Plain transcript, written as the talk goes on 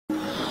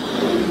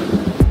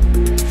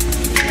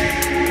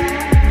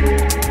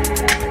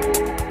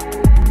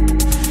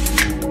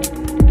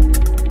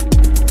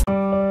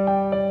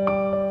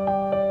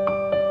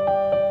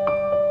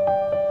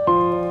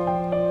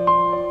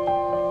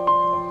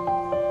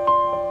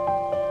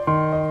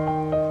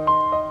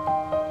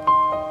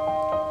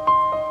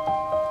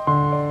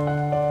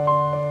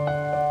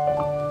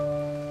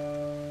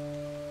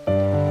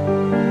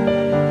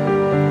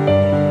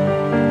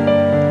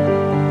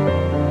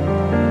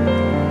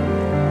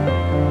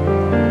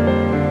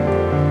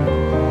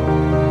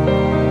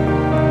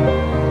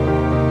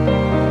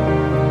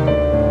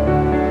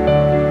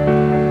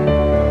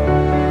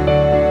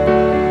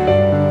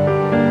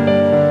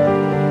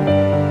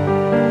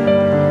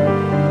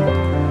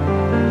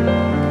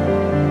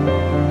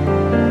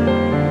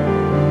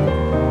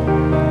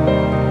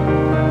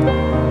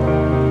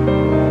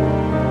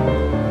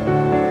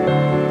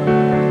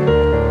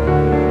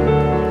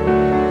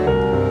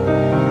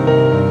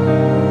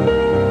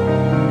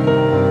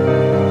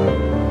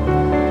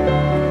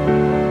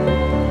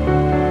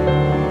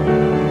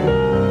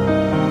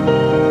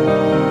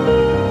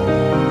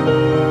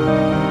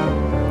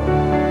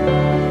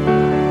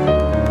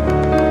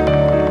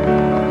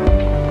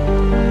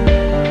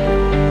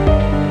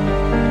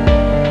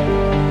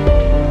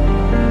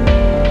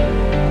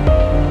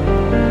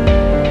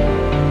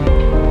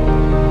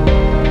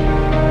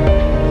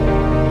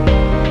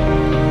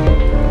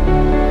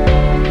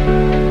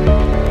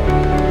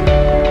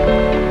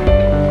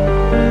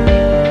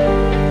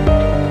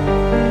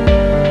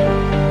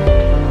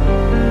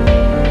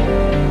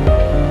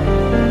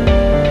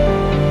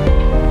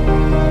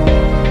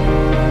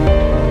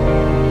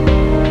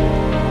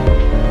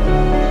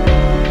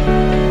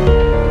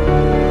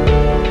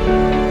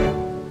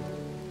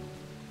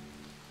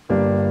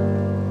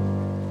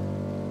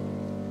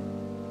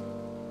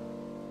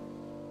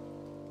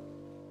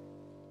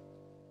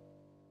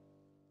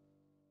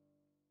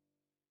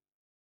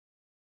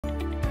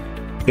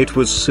It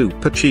was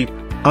super cheap,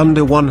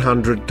 under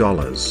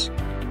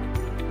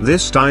 $100.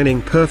 This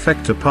dining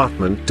perfect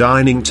apartment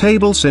dining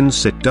table,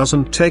 since it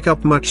doesn't take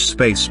up much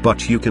space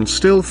but you can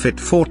still fit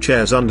 4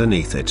 chairs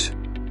underneath it.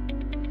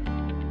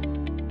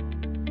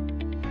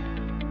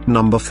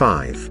 Number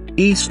 5,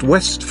 East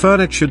West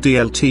Furniture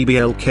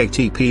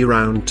DLT-BLK-TP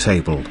Round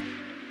Table.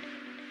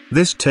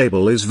 This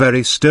table is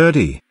very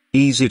sturdy,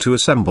 easy to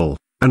assemble,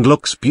 and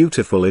looks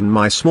beautiful in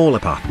my small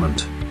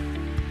apartment.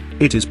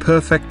 It is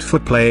perfect for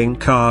playing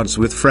cards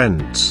with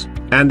friends,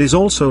 and is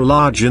also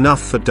large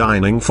enough for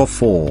dining for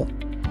 4.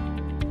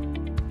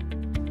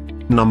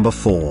 Number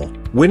 4,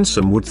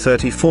 Winsome Wood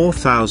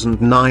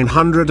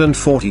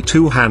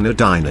 34,942 Hannah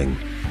Dining.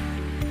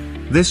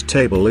 This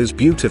table is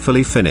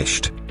beautifully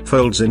finished,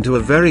 folds into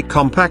a very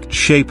compact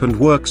shape and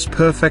works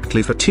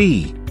perfectly for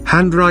tea,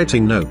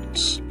 handwriting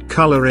notes,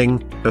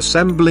 coloring,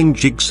 assembling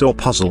jigsaw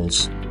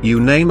puzzles,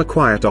 you name a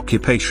quiet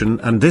occupation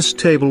and this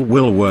table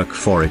will work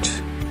for it.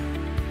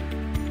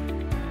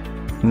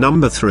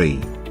 Number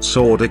 3,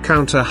 Sauder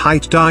Counter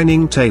Height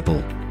Dining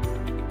Table.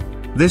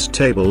 This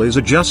table is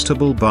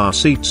adjustable bar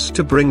seats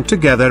to bring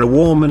together a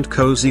warm and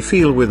cozy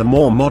feel with a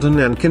more modern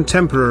and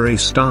contemporary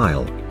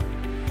style.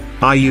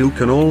 You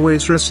can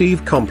always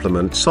receive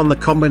compliments on the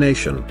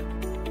combination.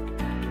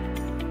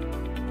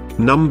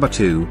 Number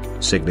 2,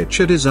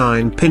 Signature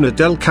Design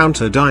Pinnadel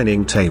Counter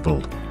Dining Table.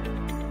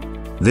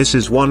 This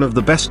is one of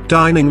the best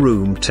dining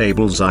room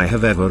tables I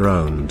have ever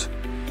owned.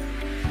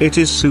 It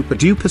is super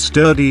duper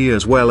sturdy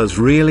as well as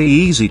really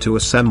easy to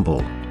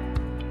assemble.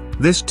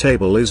 This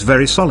table is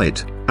very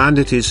solid, and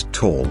it is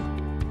tall.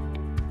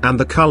 And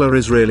the color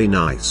is really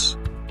nice.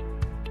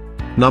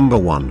 Number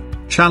 1,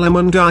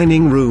 Challiman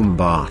Dining Room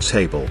Bar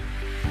Table.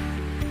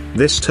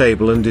 This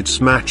table and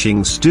its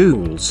matching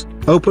stools,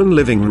 open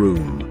living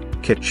room,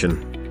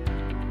 kitchen.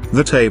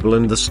 The table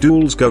and the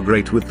stools go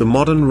great with the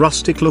modern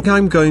rustic look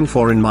I'm going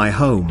for in my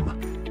home.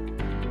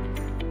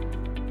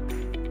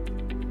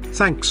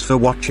 Thanks for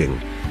watching.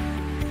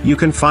 You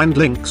can find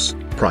links,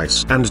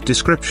 price and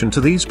description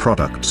to these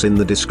products in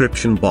the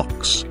description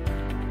box.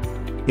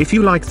 If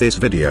you like this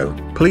video,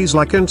 please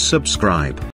like and subscribe.